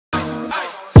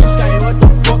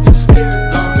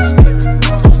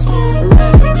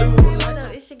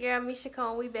girl Misha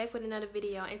Cone. We back with another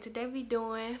video, and today we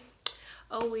doing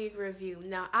a wig review.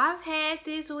 Now I've had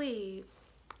this wig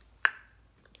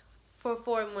for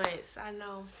 4 months. I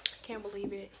know, can't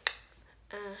believe it.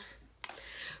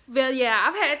 But yeah,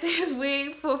 I've had this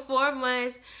wig for 4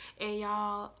 months, and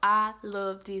y'all, I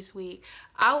love this wig.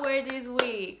 I wear this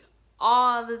wig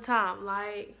all the time,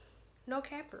 like no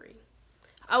capery.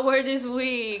 I wear this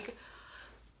wig.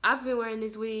 I've been wearing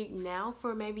this wig now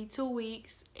for maybe 2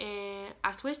 weeks, and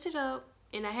I switched it up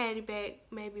and I had it back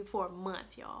maybe for a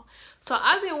month, y'all. So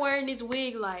I've been wearing this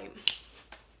wig like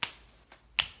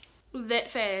that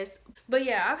fast. But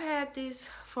yeah, I've had this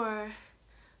for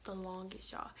the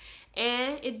longest, y'all.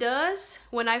 And it does,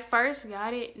 when I first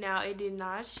got it, now it did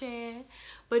not shed,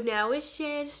 but now it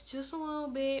sheds just a little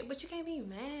bit. But you can't be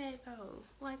mad though.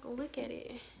 Like, look at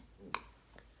it.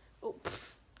 Oh,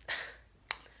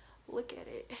 look at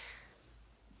it.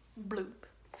 Bloop.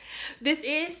 This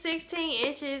is 16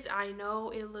 inches. I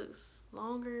know it looks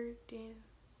longer than,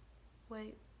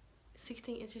 wait,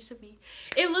 16 inches should be.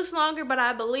 It looks longer, but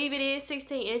I believe it is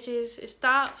 16 inches. It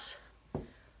stops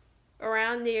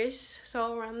around this,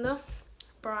 so around the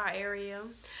bra area.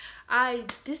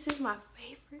 This is my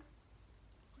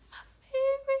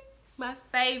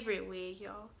favorite wig,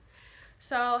 y'all.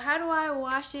 So how do I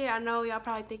wash it? I know y'all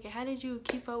probably thinking, how did you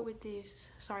keep up with this?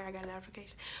 Sorry, I got a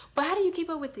notification. But how do you keep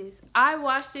up with this? I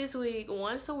wash this wig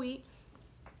once a week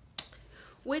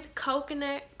with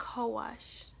coconut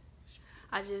co-wash.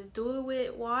 I just do it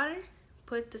with water.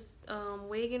 Put the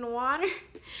wig in the water.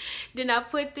 Then I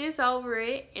put this over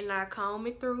it and I comb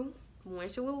it through.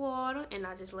 Rinse it with water and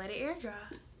I just let it air dry.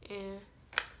 And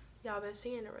y'all been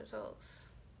seeing the results.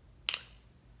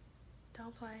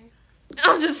 Don't play.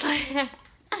 I'm just saying.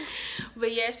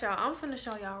 But yes, y'all, I'm finna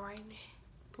show y'all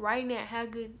right now how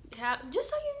good, just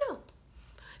so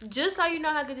you know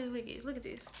how good this wig is. Look at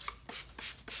this.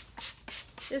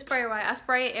 This spray white. I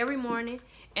spray it every morning,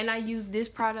 and I use this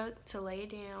product to lay it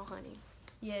down, honey.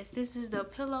 Yes, this is the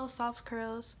Pillow Soft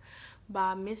Curls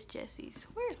by Miss Jessie's.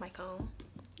 Where's my comb?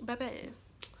 Baby,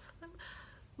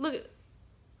 look at.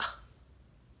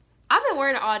 I've been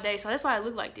wearing it all day, so that's why I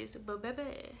look like this. But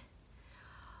baby,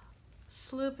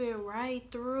 slipping right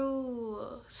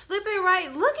through. Slipping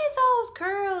right. Look at those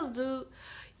curls, dude.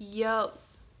 Yup.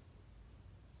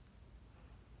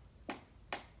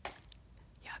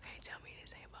 Y'all can't tell me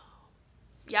this ain't bomb.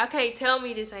 Y'all can't tell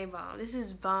me this ain't bomb. This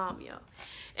is bomb, yo.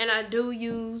 And I do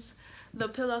use the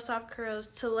Pillow Soft Curls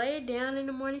to lay it down in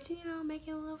the morning to, you know, make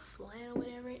it a little flat or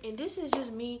whatever. And this is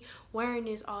just me wearing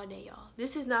this all day, y'all.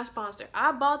 This is not sponsored.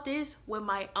 I bought this with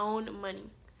my own money.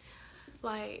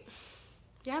 Like,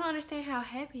 y'all don't understand how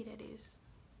happy that is.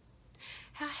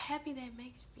 How happy that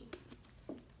makes me.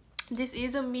 This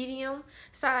is a medium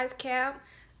size cap.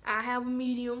 I have a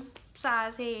medium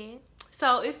size head,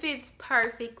 so it fits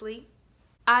perfectly.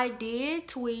 I did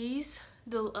tweeze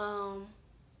the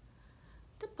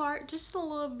part just a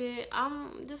little bit.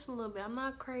 I'm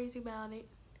not crazy about it.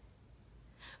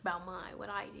 About what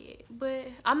I did. But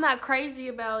I'm not crazy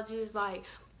about just like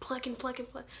plucking.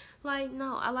 Like,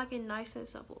 no, I like it nice and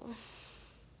supple.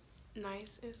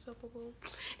 Nice and supple.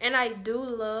 And I do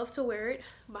love to wear it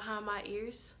behind my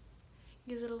ears.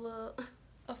 Gives it a little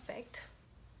effect.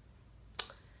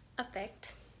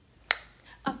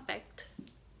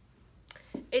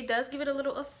 It does give it a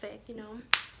little effect, you know.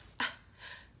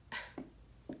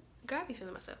 Girl, I be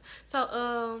feeling myself.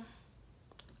 So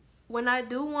when I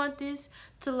do want this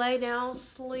to lay down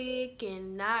slick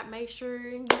and not make sure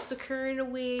you secure in the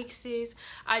wig, sis,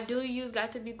 I do use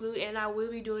Got to Be Glue, and I will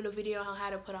be doing a video on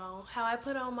how I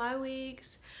put on my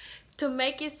wigs to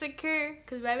make it secure.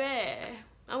 Cause baby,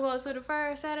 I'm going to the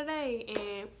fur Saturday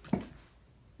and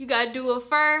you gotta do a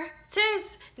fur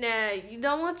test. Now you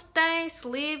don't want your thing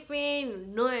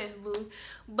slipping, nothing, boo.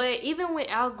 But even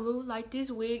without glue, like,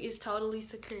 this wig is totally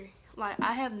secure. Like,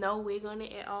 I have no wig on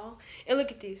it at all. And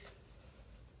look at this.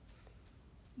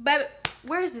 Baby,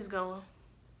 where is this going?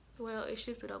 Well, it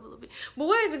shifted up a little bit. But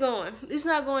where is it going? It's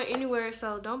not going anywhere,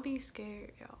 so don't be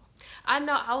scared, y'all. I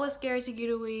know I was scared to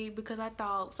get a wig because I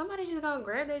thought somebody just gonna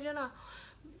grab that, you know.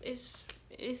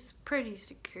 It's pretty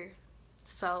secure.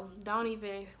 So don't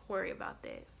even worry about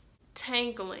that.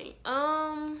 Tangling.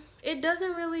 It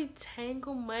doesn't really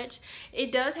tangle much.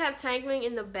 It does have tangling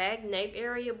in the back nape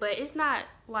area, but it's not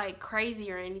like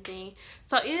crazy or anything.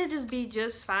 So it'll just be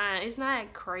just fine. It's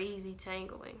not crazy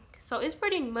tangling. So it's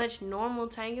pretty much normal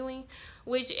tangling,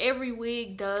 which every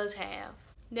wig does have.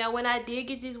 Now when I did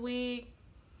get this wig,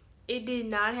 it did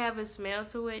not have a smell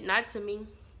to it. Not to me.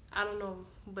 I don't know,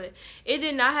 but it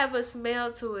did not have a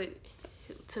smell to it.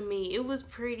 to me. It was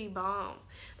pretty bomb.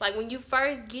 Like, when you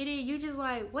first get it, you just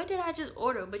like, what did I just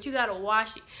order? But you gotta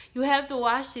wash it. You have to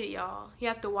wash it, y'all. You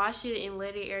have to wash it and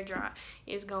let it air dry.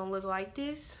 It's gonna look like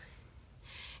this.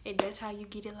 And that's how you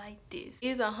get it like this.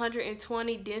 It's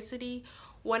 120 density.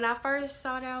 When I first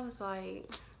saw that, I was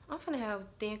like, I'm gonna have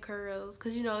thin curls.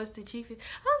 Because, you know, it's the cheapest.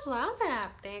 I was like, I'm gonna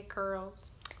have thin curls.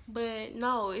 But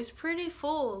no, it's pretty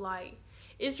full. Like,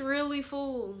 it's really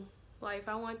full. Like, if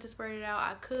I wanted to spread it out,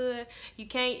 I could. You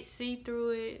can't see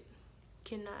through it.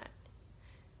 Cannot.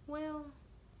 Well,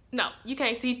 no, you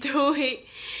can't see through it.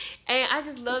 And I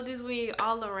just love this wig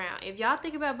all around. If y'all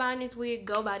think about buying this wig,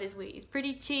 go buy this wig. It's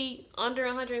pretty cheap, under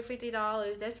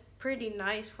 $150. That's pretty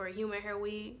nice for a human hair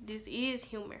wig. This is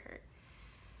human hair.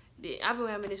 I've been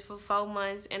wearing this for 4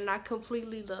 months and I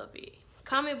completely love it.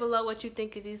 Comment below what you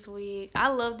think of this wig. I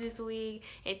love this wig,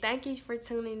 and thank you for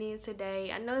tuning in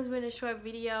today. I know it's been a short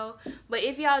video, but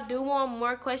if y'all do want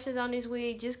more questions on this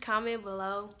wig, just comment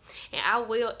below and I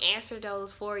will answer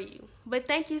those for you. But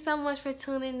thank you so much for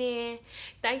tuning in.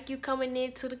 Thank you coming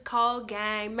into the Call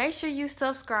Gang. Make sure you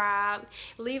subscribe,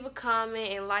 leave a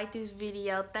comment, and like this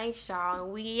video. Thanks, y'all,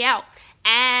 and we out.